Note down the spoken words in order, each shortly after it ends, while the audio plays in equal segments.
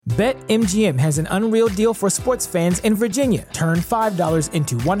BetMGM has an unreal deal for sports fans in Virginia. Turn $5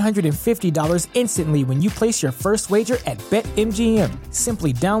 into $150 instantly when you place your first wager at BetMGM.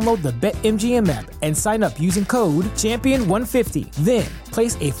 Simply download the BetMGM app and sign up using code Champion150. Then,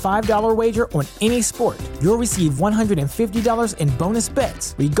 place a $5 wager on any sport. You'll receive $150 in bonus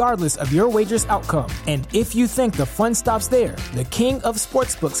bets, regardless of your wager's outcome. And if you think the fun stops there, the King of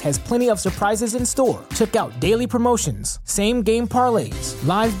Sportsbooks has plenty of surprises in store. Check out daily promotions, same-game parlays,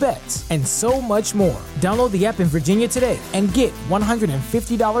 live bets, and so much more. Download the app in Virginia today and get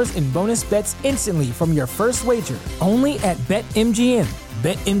 $150 in bonus bets instantly from your first wager. Only at BetMGM.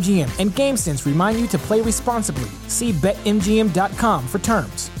 BetMGM and GameSense remind you to play responsibly. See BetMGM.com for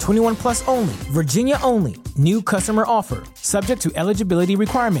terms. 21 plus only. Virginia only. New customer offer. Subject to eligibility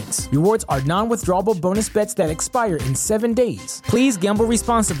requirements. Rewards are non-withdrawable bonus bets that expire in 7 days. Please gamble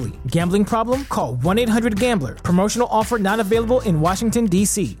responsibly. Gambling problem? Call 1-800-GAMBLER. Promotional offer not available in Washington,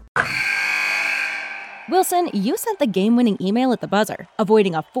 D.C. Wilson, you sent the game-winning email at the buzzer,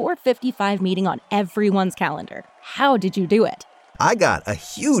 avoiding a 4:55 meeting on everyone's calendar. How did you do it? I got a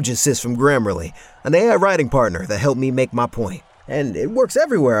huge assist from Grammarly, an AI writing partner that helped me make my point. And it works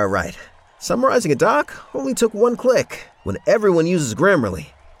everywhere I write. Summarizing a doc only took one click. When everyone uses Grammarly,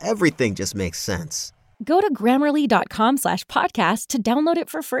 everything just makes sense. Go to Grammarly.com/podcast to download it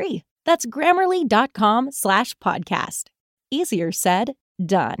for free. That's Grammarly.com/podcast. Easier said,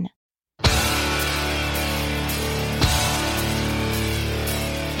 done.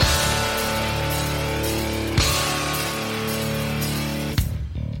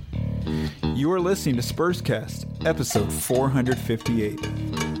 You are listening to Spurscast, episode 458.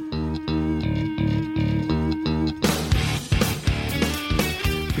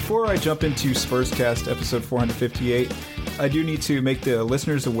 Before I jump into Spurscast, episode 458, I do need to make the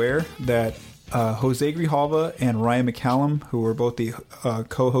listeners aware that Jose Grijalva and Ryan McCallum, who are both the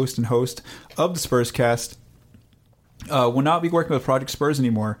co-host and host of the Spurscast, will not be working with Project Spurs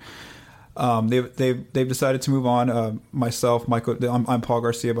anymore. They've decided to move on. Myself, Michael, I'm Paul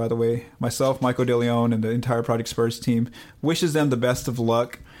Garcia, by the way. Myself, Michael De Leon, and the entire Project Spurs team wishes them the best of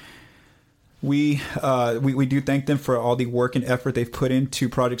luck. We do thank them for all the work and effort they've put into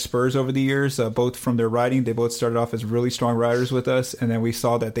Project Spurs over the years, both from their writing. They both started off as really strong writers with us, and then we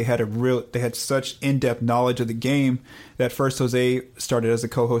saw that they had such in-depth knowledge of the game that first Jose started as a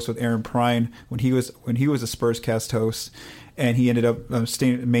co-host with Aaron Prine when he was a Spurscast host. And he ended up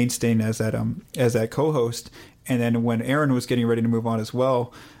mainstaying as that co-host. And then when Aaron was getting ready to move on as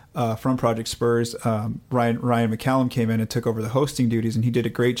well from Project Spurs, Ryan McCallum came in and took over the hosting duties, and he did a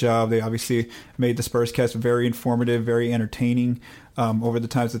great job. They obviously made the Spurscast very informative, very entertaining over the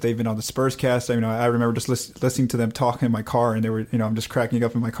times that they've been on the Spurscast. I remember just listening to them talk in my car, and they were, I'm just cracking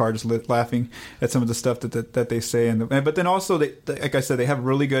up in my car, just laughing at some of the stuff that they say. But then also, like I said, they have a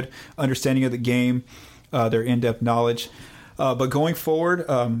really good understanding of the game, their in-depth knowledge. But going forward,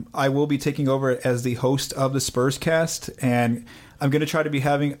 I will be taking over as the host of the Spurscast, and I'm going to try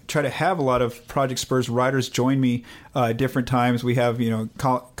to have a lot of Project Spurs writers join me at different times. We have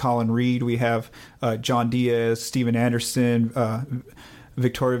Colin Reed, we have John Diaz, Steven Anderson,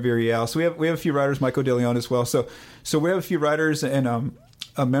 Victoria Villarreal. So we have a few writers, Michael De Leon as well. So we have a few writers and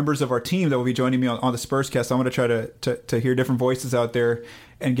members of our team that will be joining me on the Spurscast. I'm going to try to hear different voices out there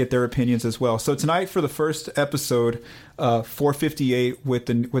and get their opinions as well. So tonight for the first episode, 458 with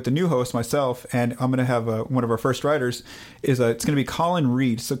the new host, myself, and I'm going to have one of our first writers it's going to be Colin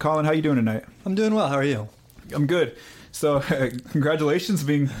Reed. So Colin, how you doing tonight? I'm doing well. How are you? I'm good. So congratulations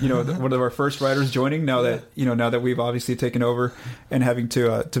being one of our first writers joining now that we've obviously taken over and having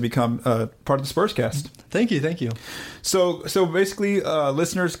to become part of the Spurscast. Thank you. So basically,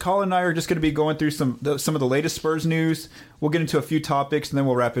 listeners, Colin and I are just going to be going through some of the latest Spurs news. We'll get into a few topics and then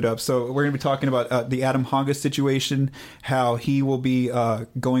we'll wrap it up. So we're going to be talking about the Adam Hanga situation, how he will be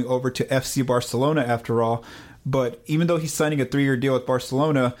going over to FC Barcelona after all. But even though he's signing a 3-year deal with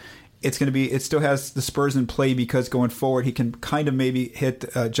Barcelona, it still has the Spurs in play because going forward he can kind of maybe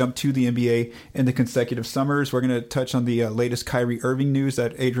jump to the NBA in the consecutive summers. We're going to touch on the latest Kyrie Irving news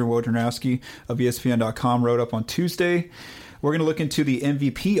that Adrian Wojnarowski of ESPN.com wrote up on Tuesday. We're going to look into the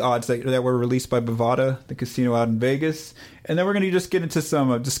MVP odds that were released by Bovada, the casino out in Vegas. And then we're going to just get into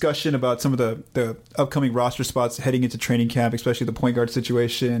some discussion about some of the upcoming roster spots heading into training camp, especially the point guard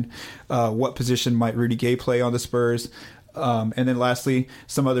situation. What position might Rudy Gay play on the Spurs? And then lastly,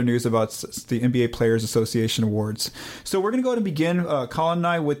 some other news about the NBA Players Association awards. So we're going to go ahead and begin, Colin and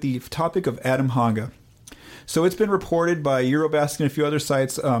I, with the topic of Adam Hanga. So it's been reported by Eurobasket and a few other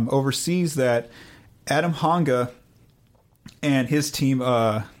sites overseas that Adam Hanga and his team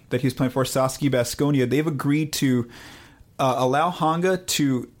that he's playing for, Saski Baskonia, they've agreed to allow Hanga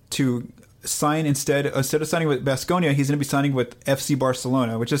to to sign instead of signing with Baskonia, he's going to be signing with FC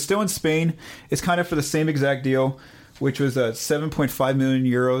Barcelona, which is still in Spain. It's kind of for the same exact deal, which was 7.5 million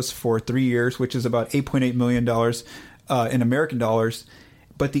euros for 3 years, which is about $8.8 million in American dollars.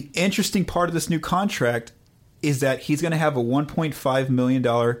 But the interesting part of this new contract is that he's going to have a $1.5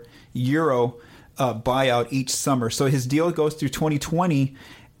 million euro buyout each summer. So his deal goes through 2020,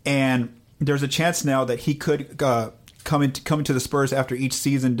 and there's a chance now that he could come into the Spurs after each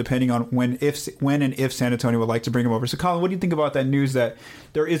season, depending on when and if San Antonio would like to bring him over. So, Colin, what do you think about that news that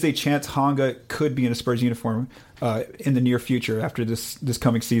there is a chance Hanga could be in a Spurs uniform in the near future after this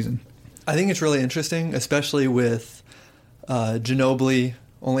coming season? I think it's really interesting, especially with Ginobili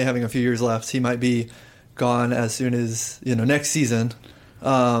only having a few years left. He might be gone as soon as next season.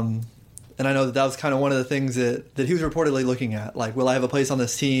 And I know that was kind of one of the things that he was reportedly looking at. Like, will I have a place on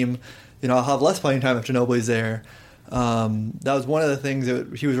this team? I'll have less playing time if Ginobili's there. That was one of the things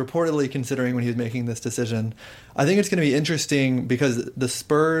that he was reportedly considering when he was making this decision. I think it's going to be interesting because the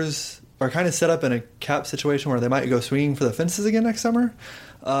Spurs are kind of set up in a cap situation where they might go swinging for the fences again next summer.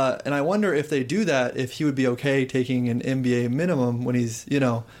 And I wonder if they do that, if he would be okay taking an NBA minimum when he's,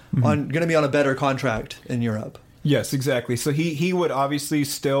 going to be on a better contract in Europe. Yes, exactly. So he would obviously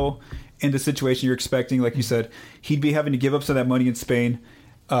still, in the situation you're expecting, like you said, he'd be having to give up some of that money in Spain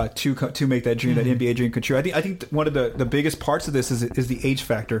to make that dream, that NBA dream come true. I think one of the biggest parts of this is the age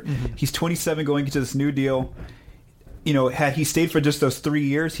factor. He's 27 going into this new deal. Had he stayed for just those 3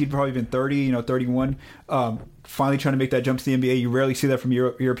 years, he'd probably been 30, 31. Finally trying to make that jump to the NBA. You rarely see that from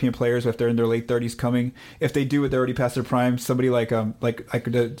European players if they're in their late 30s coming. If they do it, they're already past their prime. Somebody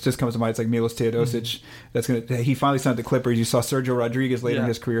just comes to mind. It's like Milos Teodosic. He finally signed with the Clippers. You saw Sergio Rodriguez later in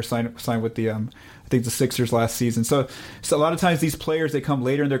his career sign with the I think the Sixers last season. So a lot of times these players, they come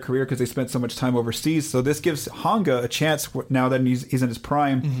later in their career because they spent so much time overseas. So this gives Hanga a chance now that he's in his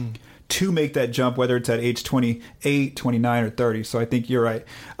prime. To make that jump, whether it's at age 28, 29, or 30. So I think you're right.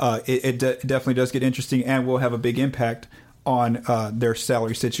 It definitely does get interesting and will have a big impact on their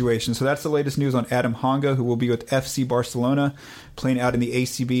salary situation. So that's the latest news on Adam Hanga, who will be with FC Barcelona, playing out in the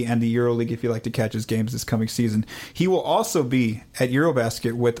ACB and the EuroLeague if you like to catch his games this coming season. He will also be at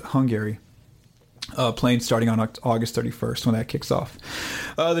Eurobasket with Hungary, playing starting on August 31st when that kicks off.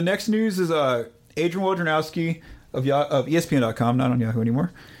 The next news is Adrian Wojnarowski of ESPN.com, not on Yahoo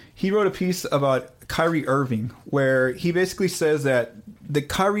anymore. He wrote a piece about Kyrie Irving, where he basically says that the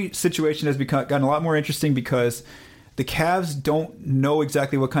Kyrie situation has gotten a lot more interesting because the Cavs don't know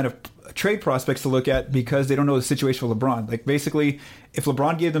exactly what kind of trade prospects to look at because they don't know the situation with LeBron. Like, basically, if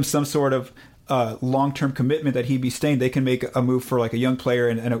LeBron gave them some sort of long-term commitment that he'd be staying, they can make a move for like a young player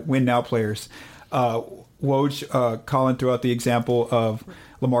and a win-now players. Woj, Colin threw out the example of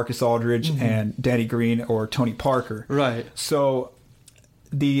LaMarcus Aldridge and Danny Green or Tony Parker. Right. So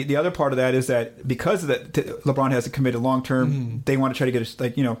the other part of that is that because of that, LeBron hasn't committed long term. They want to try to get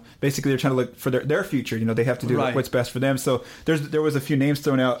basically they're trying to look for their future. They have to do what's best for them. So there was a few names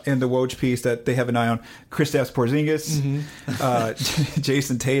thrown out in the Woj piece that they have an eye on: Kristaps Porzingis,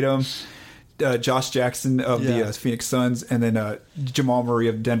 Jason Tatum, Josh Jackson of the Phoenix Suns, and then Jamal Murray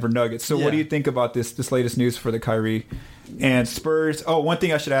of Denver Nuggets. So what do you think about this latest news for the Kyrie and Spurs? Oh, one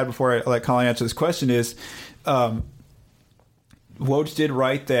thing I should add before I let Colin answer this question is. Woj did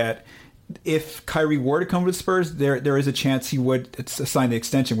write that if Kyrie were to come to the Spurs, there is a chance he would sign the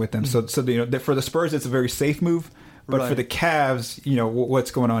extension with them. So for the Spurs, it's a very safe move. But for the Cavs,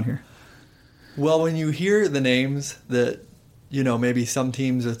 what's going on here? Well, when you hear the names that maybe some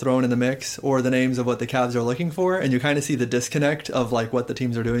teams are thrown in the mix, or the names of what the Cavs are looking for, and you kind of see the disconnect of like what the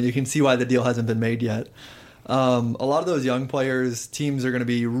teams are doing, you can see why the deal hasn't been made yet. A lot of those young players, teams are going to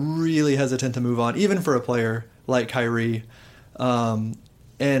be really hesitant to move on, even for a player like Kyrie. And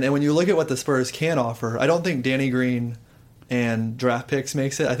when you look at what the Spurs can offer, I don't think Danny Green and draft picks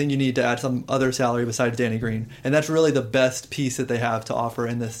makes it. I think you need to add some other salary besides Danny Green. And that's really the best piece that they have to offer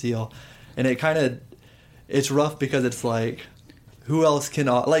in this deal. And it's rough because it's like, who else can,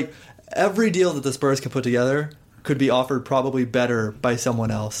 like, every deal that the Spurs can put together could be offered probably better by someone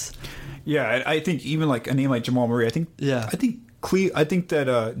else. Yeah, I think even like a name like Jamal Murray, I think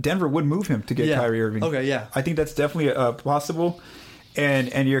that Denver would move him to get Kyrie Irving. Okay, yeah. I think that's definitely possible.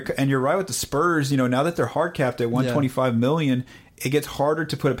 And you're right with the Spurs. Now that they're hard capped at $125 million, it gets harder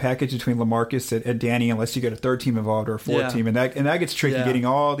to put a package between LaMarcus and Danny unless you get a third team involved or a fourth team, and that gets tricky getting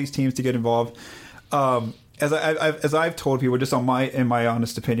all these teams to get involved. As I've told people, just in my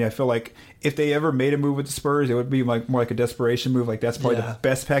honest opinion, I feel like if they ever made a move with the Spurs, it would be more like a desperation move. Like that's probably the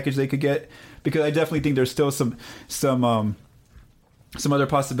best package they could get, because I definitely think there's still some other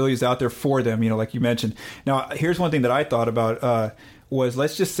possibilities out there for them. Like you mentioned. Now, here's one thing that I thought about was,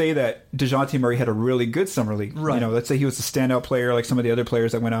 let's just say that DeJounte Murray had a really good summer league. Right. You know, let's say he was a standout player like some of the other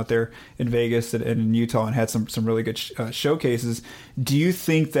players that went out there in Vegas and in Utah and had some really good showcases. Do you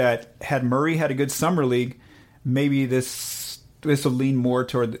think that had Murray had a good summer league, maybe this will lean more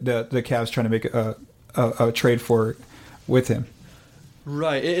toward the Cavs trying to make a trade with him?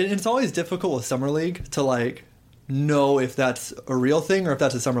 Right. It's always difficult with summer league to like know if that's a real thing or if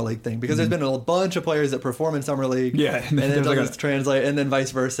that's a summer league thing, because there's been a bunch of players that perform in summer league and then it doesn't translate, and then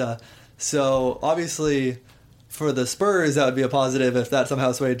vice versa. So obviously for the Spurs that would be a positive if that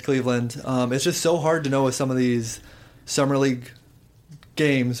somehow swayed Cleveland. It's just so hard to know with some of these summer league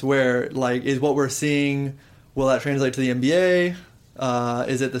games where like, is what we're seeing, will that translate to the NBA?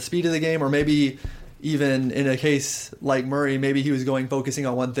 Is it the speed of the game? Or maybe even in a case like Murray, maybe he was focusing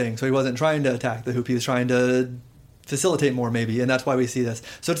on one thing, so he wasn't trying to attack the hoop, he was trying to facilitate more maybe, and that's why we see this.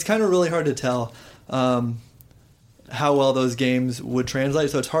 So it's kind of really hard to tell how well those games would translate.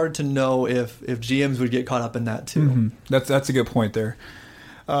 So it's hard to know if GMs would get caught up in that too. Mm-hmm. That's a good point there.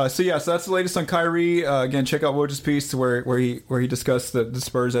 So that's the latest on Kyrie. Again, check out Woj's piece where he discussed the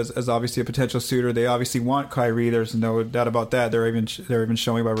Spurs as obviously a potential suitor. They obviously want Kyrie. There's no doubt about that. They're even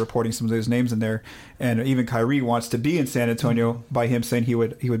showing by reporting some of those names in there. And even Kyrie wants to be in San Antonio by him saying he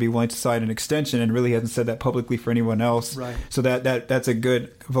would be willing to sign an extension, and really hasn't said that publicly for anyone else. Right. So that's a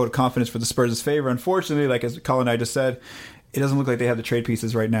good vote of confidence for the Spurs' favor. Unfortunately, like as Colin and I just said, it doesn't look like they have the trade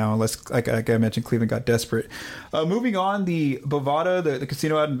pieces right now, unless, like I mentioned, Cleveland got desperate. Moving on, the Bovada, the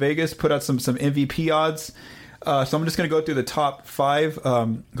casino out in Vegas, put out some MVP odds. So I'm just going to go through the top 5,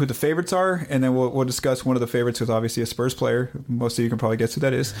 who the favorites are, and then we'll discuss one of the favorites, who's obviously a Spurs player. Most of you can probably guess who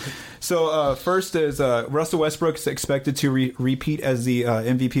that is. So first is Russell Westbrook is expected to repeat as the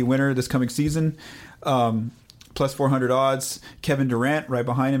MVP winner this coming season. Plus 400 odds. Kevin Durant, right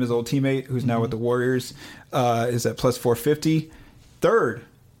behind him, his old teammate, who's now with the Warriors, is at plus 450. Third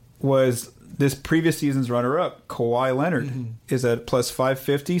was this previous season's runner-up, Kawhi Leonard, is at plus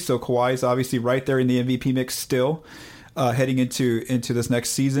 550. So Kawhi is obviously right there in the MVP mix still, heading into this next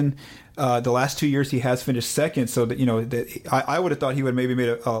season. The last 2 years he has finished second, so that I would have thought he would have maybe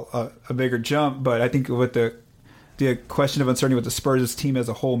made a bigger jump, but I think with the question of uncertainty with the Spurs team as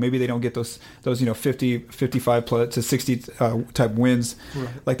a whole, maybe they don't get those 50, 55 plus to 60 type wins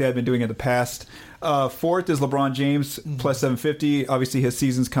like they had been doing in the past. Fourth is LeBron James, plus 750. Obviously, his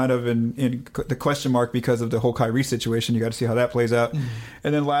season's kind of in the question mark because of the whole Kyrie situation. You got to see how that plays out.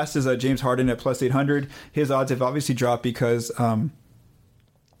 And then last is James Harden at plus 800. His odds have obviously dropped because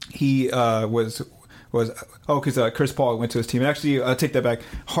he because Chris Paul went to his team. And actually, I'll take that back.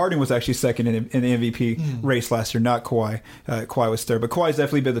 Harden was actually second in the MVP race last year, not Kawhi. Kawhi was third. But Kawhi's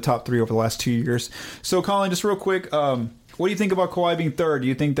definitely been the top 3 over the last 2 years. So, Colin, just real quick, what do you think about Kawhi being third? Do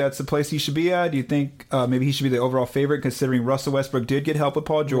you think that's the place he should be at? Do you think maybe he should be the overall favorite, considering Russell Westbrook did get help with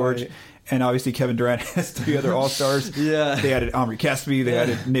Paul George? Right. And obviously Kevin Durant has 3 other All-Stars. Yeah. They added Omri Caspi. They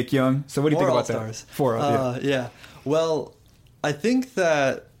added Nick Young. So what do you think about All-Stars. that? 4. Yeah. Well, I think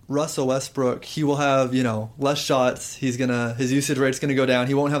that Russell Westbrook, he will have, less shots. His usage rate's going to go down.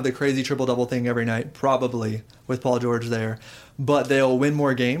 He won't have the crazy triple-double thing every night, probably, with Paul George there. But they'll win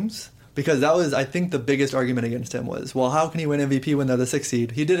more games, because that was, I think, the biggest argument against him was, well, how can he win MVP when they're the 6th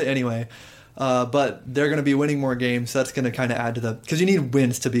seed? He did it anyway. But they're going to be winning more games, so that's going to kind of add to because you need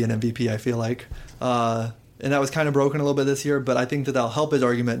wins to be an MVP, I feel like. And that was kind of broken a little bit this year, but I think that'll help his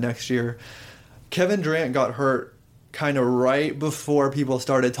argument next year. Kevin Durant got hurt kind of right before people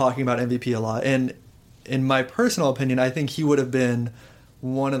started talking about MVP a lot. And in my personal opinion, I think he would have been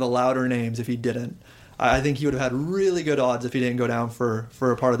one of the louder names if he didn't. I think he would have had really good odds if he didn't go down for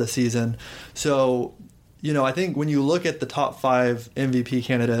a part of the season. So, I think when you look at the top 5 MVP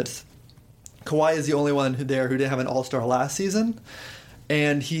candidates, Kawhi is the only one who didn't have an All-Star last season.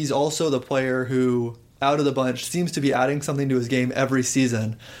 And he's also the player who, out of the bunch, seems to be adding something to his game every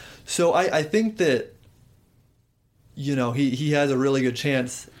season. So I think that he has a really good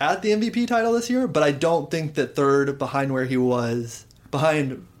chance at the MVP title this year, but I don't think that third behind where he was,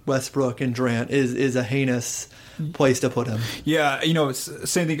 behind Westbrook and Durant, is a heinous place to put him. Yeah,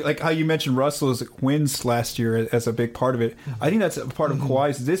 same thing, like how you mentioned Russell's wins last year as a big part of it. I think that's a part of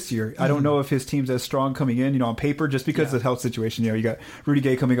Kawhi's this year. I don't know if his team's as strong coming in, on paper, just because of the health situation. You got Rudy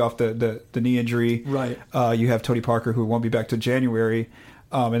Gay coming off the knee injury. Right. You have Tony Parker, who won't be back till January.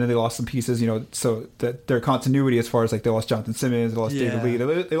 And then they lost some pieces, so that their continuity as far as like they lost Jonathan Simmons, they lost David Lee.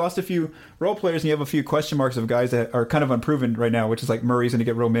 They lost a few role players, and you have a few question marks of guys that are kind of unproven right now, which is like Murray's going to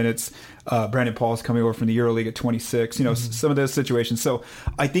get real minutes. Brandon Paul's coming over from the EuroLeague at 26, some of those situations. So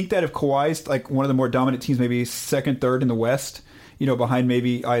I think that if Kawhi's like one of the more dominant teams, maybe second, third in the West, behind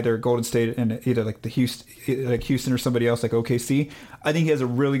maybe either Golden State and either like Houston or somebody else like OKC, I think he has a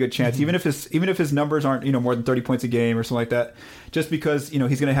really good chance, even if his numbers aren't more than 30 points a game or something like that, just because he's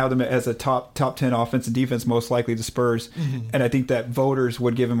going to have them as a top 10 offense and defense, most likely the Spurs, and I think that voters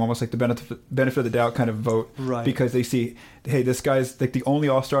would give him almost like the benefit of the doubt kind of vote, right? Because they see, hey, this guy's like the only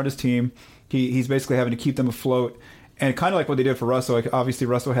All-Star on his team. He's basically having to keep them afloat. And kind of like what they did for Russell. Like obviously,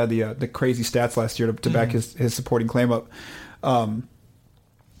 Russell had the crazy stats last year to back his supporting claim up.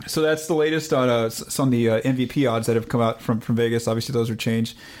 So that's the latest on some of the MVP odds that have come out from Vegas. Obviously, those are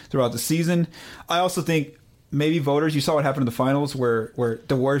changed throughout the season. I also think maybe voters, you saw what happened in the finals where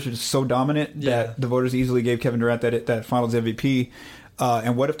the Warriors are just so dominant that the voters easily gave Kevin Durant that finals MVP.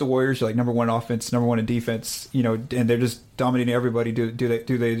 And what if the Warriors are like number one in offense, number one in defense, and they're just dominating everybody? Do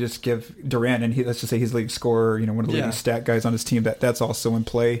they just give Durant, and let's just say he's leading scorer, one of the leading stat guys on his team, that's also in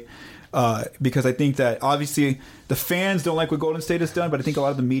play? Because I think that obviously the fans don't like what Golden State has done, but I think a lot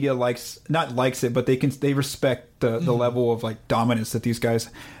of the media likes it, but they respect the level of like dominance that these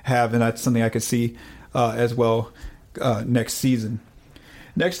guys have, and that's something I could see as well next season.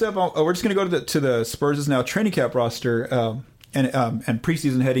 Next up, we're just going to go to the Spurs' now training camp roster. And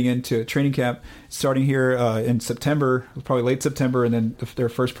preseason heading into training camp starting here in September, probably late September, and then their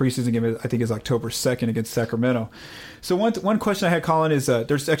first preseason game I think is October 2nd against Sacramento. So one question I had, Colin, is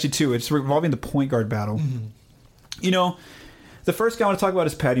there's actually two. It's revolving the point guard battle. The first guy I want to talk about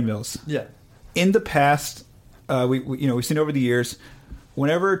is Patty Mills. Yeah. In the past, we've seen over the years,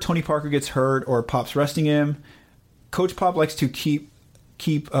 whenever Tony Parker gets hurt or Pop's resting him, Coach Pop likes to keep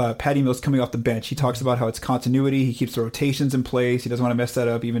Patty Mills coming off the bench. He talks about how it's continuity. He keeps the rotations in place. He doesn't want to mess that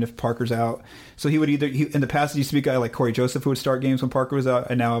up, even if Parker's out. So he would in the past, it used to be a guy like Corey Joseph who would start games when Parker was out,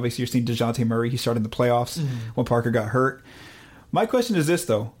 and now obviously you're seeing DeJounte Murray. He started in the playoffs when Parker got hurt. My question is this,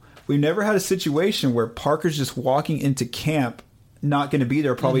 though. We've never had a situation where Parker's just walking into camp, not going to be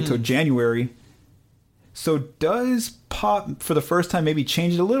there probably till January. So does Pop, for the first time, maybe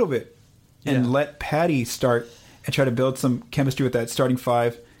change it a little bit and let Patty start and try to build some chemistry with that starting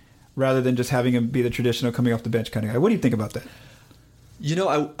five rather than just having him be the traditional coming off the bench kind of guy? What do you think about that?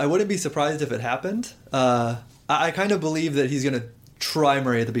 I wouldn't be surprised if it happened. I kind of believe that he's going to try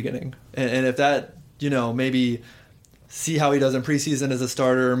Murray at the beginning. And if that, maybe see how he does in preseason as a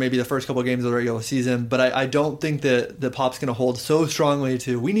starter, or maybe the first couple of games of the regular season. But I don't think that Pop's going to hold so strongly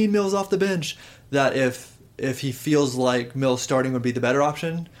to, we need Mills off the bench, that if he feels like Mills starting would be the better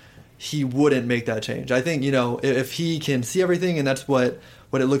option, he wouldn't make that change. I think, if he can see everything and that's what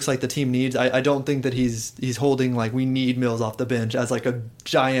it looks like the team needs, I don't think that he's holding like we need Mills off the bench as like a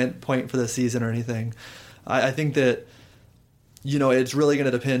giant point for the season or anything. I think that, it's really going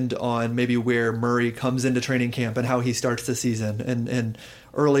to depend on maybe where Murray comes into training camp and how he starts the season. And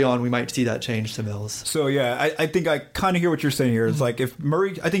early on, we might see that change to Mills. So, I think I kind of hear what you're saying here. It's like if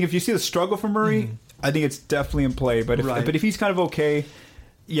Murray, I think if you see the struggle from Murray, I think it's definitely in play. But if he's kind of okay,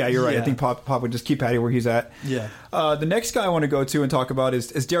 yeah, you're right. I think Pop would just keep Patty where he's at. Yeah. The next guy I want to go to and talk about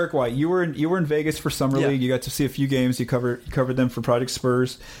is Derek White. You were in Vegas for Summer League. You got to see a few games. You covered them for Project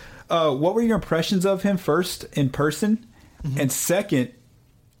Spurs. What were your impressions of him, first, in person? And second,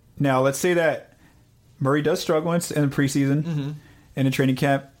 now let's say that Murray does struggle in the preseason and in training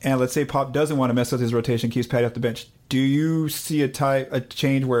camp, and let's say Pop doesn't want to mess with his rotation, keeps Patty off the bench. Do you see a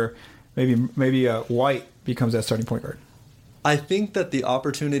change where maybe White becomes that starting point guard? I think that the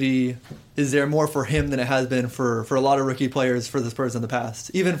opportunity is there more for him than it has been for a lot of rookie players for the Spurs in the past.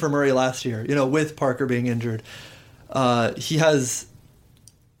 Even for Murray last year, with Parker being injured, he has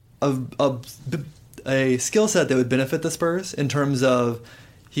a skill set that would benefit the Spurs in terms of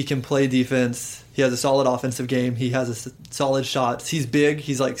he can play defense. He has a solid offensive game. He has a solid shot. He's big.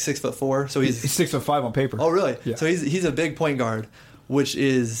 He's like 6'4", so he's 6'5" on paper. Oh, really? Yeah. So he's a big point guard, which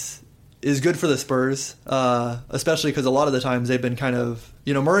is good for the Spurs, especially because a lot of the times they've been kind of,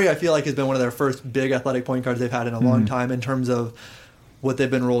 Murray, I feel like, has been one of their first big athletic point guards they've had in a long time in terms of what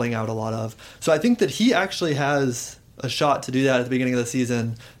they've been rolling out a lot of. So I think that he actually has a shot to do that at the beginning of the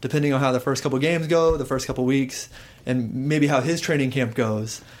season, depending on how the first couple games go, the first couple weeks, and maybe how his training camp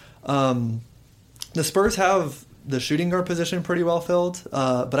goes. The Spurs have the shooting guard position pretty well filled,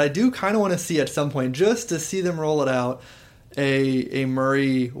 but I do kind of want to see at some point, just to see them roll it out, a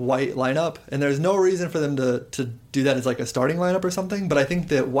Murray-White lineup, and there's no reason for them to do that as like a starting lineup or something, but I think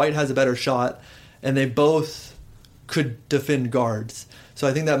that White has a better shot, and they both could defend guards. So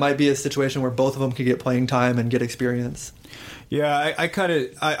I think that might be a situation where both of them could get playing time and get experience. Yeah, I kind of,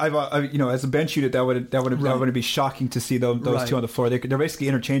 as a bench unit, that would be shocking to see those two on the floor. They're basically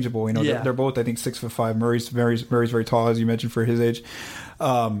interchangeable. They're both, I think, 6'5". Murray's very tall, as you mentioned, for his age.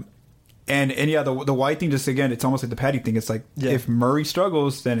 And And yeah, the White thing, just again, it's almost like the Patty thing. It's like if Murray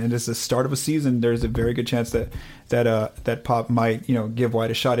struggles, then and it's the start of a season, there's a very good chance that Pop might give White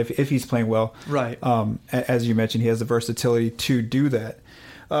a shot if he's playing well. Right. As you mentioned, he has the versatility to do that.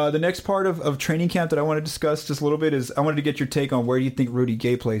 The next part of training camp that I want to discuss just a little bit is I wanted to get your take on where do you think Rudy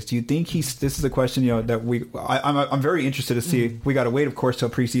Gay plays. Do you think this is a question that I'm very interested to see. We got to wait, of course, till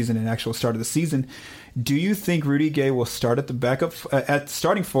preseason and actual start of the season. Do you think Rudy Gay will start at the backup at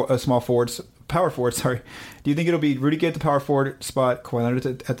starting for power forward? Sorry. Do you think it'll be Rudy Gay at the power forward spot, Kawhi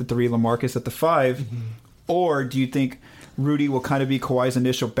Leonard at the 3, LaMarcus at the 5, or do you think Rudy will kind of be Kawhi's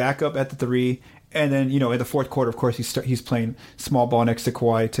initial backup at the 3? And then, in the fourth quarter, of course, he's playing small ball next to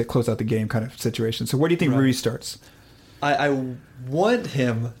Kawhi to close out the game kind of situation. So where do you think Rudy starts? I want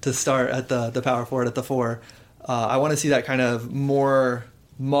him to start at the power forward at the 4. I want to see that kind of more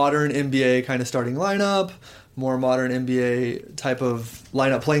modern NBA kind of starting lineup, more modern NBA type of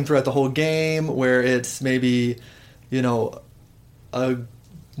lineup playing throughout the whole game where it's maybe, a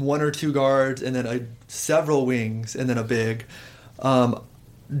 1 or 2 guards and then several wings and then a big.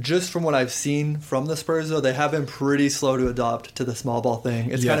 Just from what I've seen from the Spurs, though, they have been pretty slow to adopt to the small ball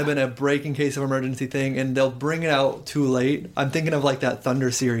thing. It's kind of been a break in case of emergency thing, and they'll bring it out too late. I'm thinking of like that Thunder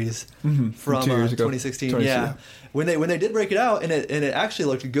series from 2016. Yeah. When they did break it out, and it actually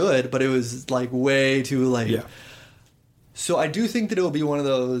looked good, but it was like way too late. Yeah. So I do think that it will be one of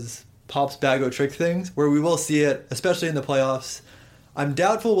those Pop's bag of trick things where we will see it, especially in the playoffs. I'm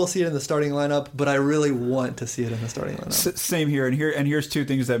doubtful we'll see it in the starting lineup, but I really want to see it in the starting lineup. Same here, and here's two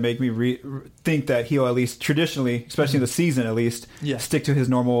things that make me think that he'll at least traditionally, especially in the season at least, stick to his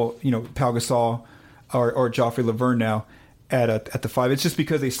normal, Pau Gasol or Joffrey Laverne now at the 5. It's just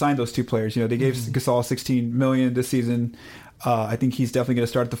because they signed those two players. They gave Gasol $16 million this season. I think he's definitely going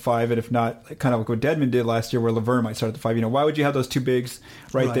to start at the 5, and if not, kind of like what Dedmon did last year, where Laverne might start at the 5. Why would you have those two bigs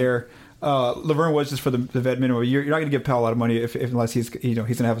right there? Laverne was just for the vet minimum. You're not going to give Powell a lot of money unless he's he's going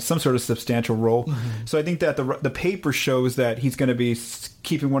to have some sort of substantial role. So I think that the paper shows that he's going to be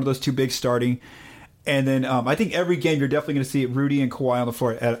keeping one of those two bigs starting. And then I think every game you're definitely going to see Rudy and Kawhi on the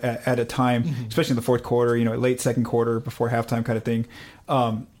floor at a time, especially in the fourth quarter, late second quarter before halftime kind of thing.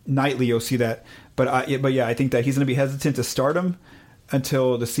 Nightly you'll see that. But I think that he's going to be hesitant to start him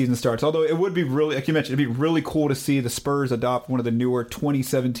until the season starts. Although it would be really, like you mentioned, it'd be really cool to see the Spurs adopt one of the newer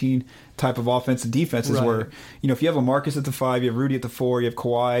 2017 type of offense and defenses where, if you have LaMarcus at the 5, you have Rudy at the 4, you have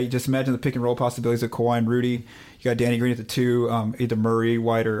Kawhi. Just imagine the pick and roll possibilities of Kawhi and Rudy. You got Danny Green at the 2, either Murray,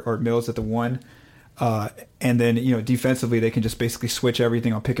 White, or Mills at the 1. And then, defensively, they can just basically switch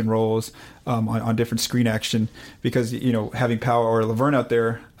everything on pick and rolls, on different screen action because, having Powell or Laverne out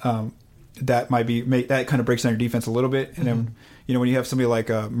there, that that kind of breaks down your defense a little bit. And then, when you have somebody like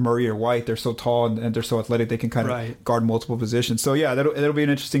Murray or White, they're so tall and they're so athletic, they can kind of guard multiple positions. So yeah, that'll be an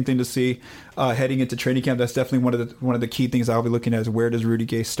interesting thing to see heading into training camp. That's definitely one of the key things I'll be looking at is where does Rudy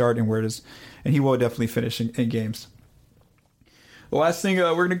Gay start and and he will definitely finish in games. The last thing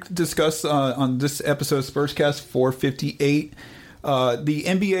we're going to discuss on this episode of Spurscast 458. The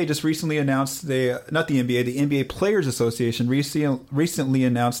NBA just recently announced the NBA Players Association recently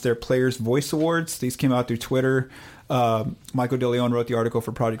announced their Players Voice Awards. These came out through Twitter. Michael DeLeon wrote the article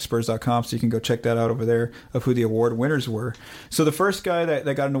for ProjectSpurs.com, so you can go check that out over there of who the award winners were. So the first guy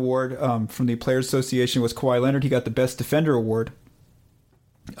that got an award from the Players Association was Kawhi Leonard. He got the Best Defender Award.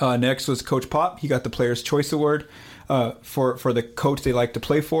 Next was Coach Pop. He got the Players' Choice Award. For the coach they like to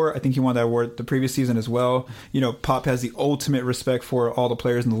play for. I think he won that award the previous season as well. Pop has the ultimate respect for all the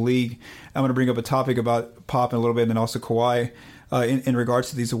players in the league. I'm going to bring up a topic about Pop in a little bit and then also Kawhi in regards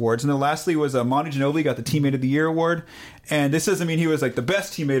to these awards. And then lastly was Manu Ginobili got the Teammate of the Year award. And this doesn't mean he was like the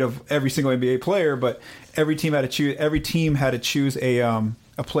best teammate of every single NBA player, but every team had to choose a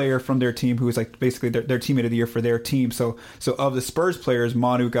player from their team who was like basically their Teammate of the Year for their team. So of the Spurs players,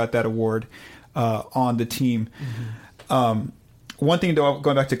 Manu got that award on the team. One thing though,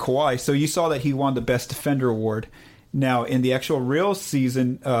 going back to Kawhi, so you saw that he won the Best Defender award. Now in the actual real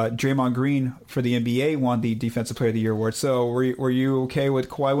season, Draymond Green for the NBA won the Defensive Player of the Year award. So were you okay with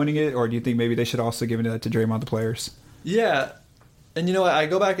Kawhi winning it, or do you think maybe they should also give it to Draymond the players? Yeah, and I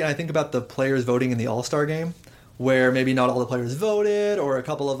go back and I think about the players voting in the All-Star game, where maybe not all the players voted, or a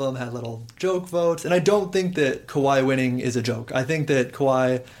couple of them had little joke votes. And I don't think that Kawhi winning is a joke. I think that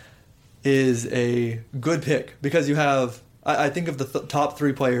Kawhi is a good pick because you have, I think of the top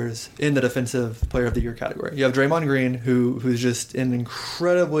 3 players in the Defensive Player of the Year category. You have Draymond Green, who's just an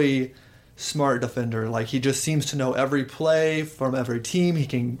incredibly smart defender. Like, he just seems to know every play from every team. He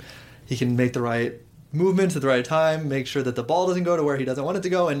can make the right movements at the right time, make sure that the ball doesn't go to where he doesn't want it to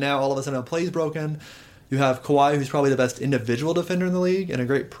go, and now all of a sudden a play's broken. You have Kawhi, who's probably the best individual defender in the league and a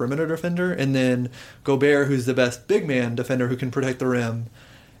great perimeter defender, and then Gobert, who's the best big man defender who can protect the rim.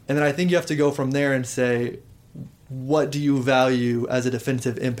 And then I think you have to go from there and say, what do you value as a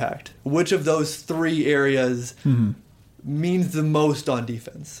defensive impact? Which of those three areas means the most on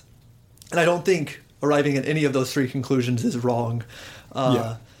defense? And I don't think arriving at any of those three conclusions is wrong.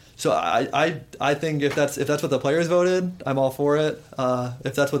 So I think if that's what the players voted, I'm all for it.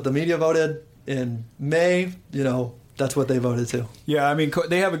 If that's what the media voted in May, that's what they voted too. Yeah, I mean,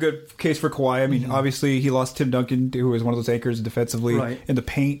 they have a good case for Kawhi. I mean, obviously he lost Tim Duncan, who was one of those anchors defensively in the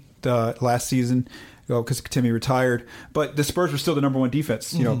paint last season, because Timmy retired. But the Spurs were still the number one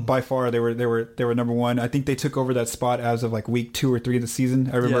defense. By far they were number one. I think they took over that spot as of like week 2 or 3 of the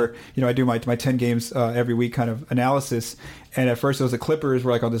season. I remember, I do my 10 games every week kind of analysis. And at first it was the Clippers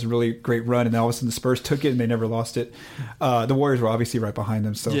were like on this really great run, and then all of a sudden the Spurs took it and they never lost it. The Warriors were obviously right behind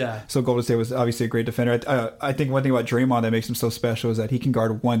them. So Golden State was obviously a great defender. I think one thing about Draymond that makes him so special is that he can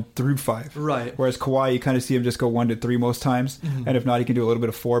guard 1 through 5. Right. Whereas Kawhi, you kind of see him just go 1 to 3 most times. And if not, he can do a little bit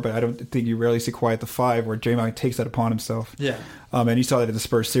of 4, but I don't think you rarely see Kawhi at the 5 where Draymond takes that upon himself. Yeah. And you saw that in the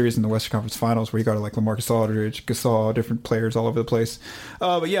Spurs series in the Western Conference Finals where he got like LaMarcus Aldridge, Gasol, different players all over the place.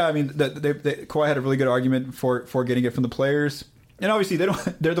 But yeah, I mean, Kawhi had a really good argument for getting it from the players. And obviously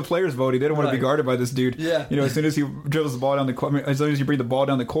they're the players voting. They don't want to be guarded by this dude. Yeah. As soon as he dribbles the ball down the court, as soon as you bring the ball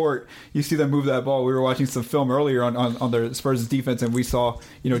down the court, you see them move that ball. We were watching some film earlier on the Spurs defense, and we saw,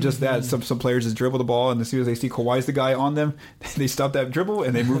 just that. Some players just dribble the ball, and as soon as they see Kawhi's the guy on them, they stop that dribble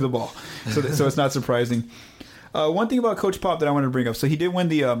and they move the ball. So it's not surprising. One thing about Coach Pop that I wanted to bring up. So he did win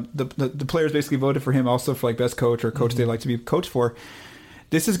the players basically voted for him also for like best coach or coach they like to be coached for.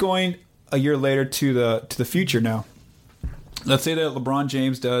 This is going a year later to the future now. Let's say that LeBron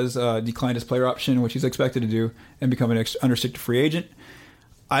James does decline his player option, which he's expected to do, and become an unrestricted free agent.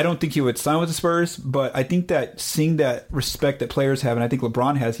 I don't think he would sign with the Spurs, but I think that seeing that respect that players have, and I think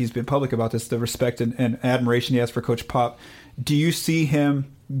LeBron has, he's been public about this, the respect and admiration he has for Coach Pop. Do you see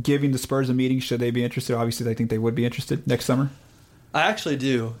him giving the Spurs a meeting? Should they be interested? Obviously, I think they would be interested next summer. I actually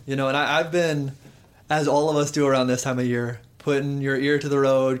do. And I've been, as all of us do around this time of year, putting your ear to the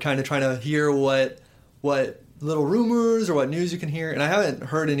road, kind of trying to hear what little rumors or what news you can hear. And I haven't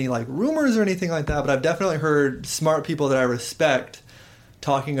heard any like rumors or anything like that, but I've definitely heard smart people that I respect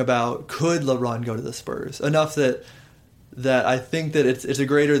talking about, could LeBron go to the Spurs? Enough that I think that it's a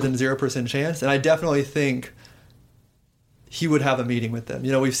greater than 0% chance. And I definitely think he would have a meeting with them.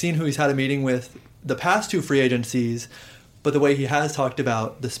 We've seen who he's had a meeting with the past 2 free agencies, but the way he has talked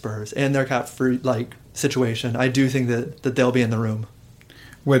about the Spurs and their cap free situation, I do think that they'll be in the room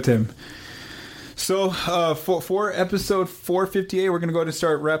with him. So for episode 458, we're going to go ahead and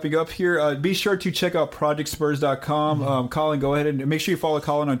start wrapping up here. Be sure to check out projectspurs.com. Colin, go ahead and make sure you follow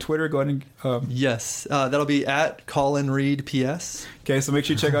Colin on Twitter. Go ahead and... Yes, that'll be at Colin Reed PS. Okay, so make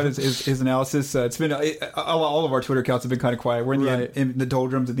sure you check out his analysis. It's been all of our Twitter accounts have been kind of quiet. We're in the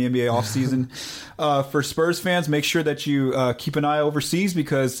doldrums of the NBA offseason. For Spurs fans, make sure that you keep an eye overseas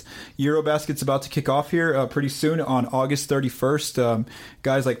because Eurobasket's about to kick off here pretty soon on August 31st.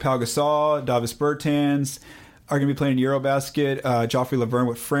 Guys like Pau Gasol, Davis Bertans are going to be playing in Eurobasket. Joffrey Laverne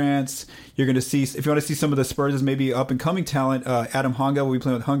with France. You're going to see, if you want to see some of the Spurs' maybe up-and-coming talent, Adam Hanga will be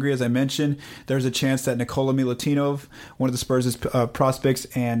playing with Hungary, as I mentioned. There's a chance that Nikola Milutinov, one of the Spurs' prospects,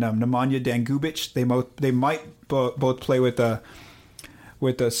 and Nemanja Dangubic, they might both play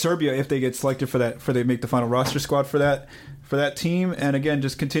with Serbia if they get selected for they make the final roster squad for that team. And again,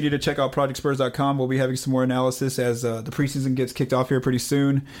 just continue to check out projectspurs.com. We'll be having some more analysis as the preseason gets kicked off here pretty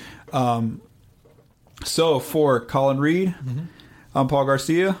soon. So for Colin Reed, I'm Paul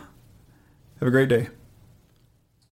Garcia. Have a great day.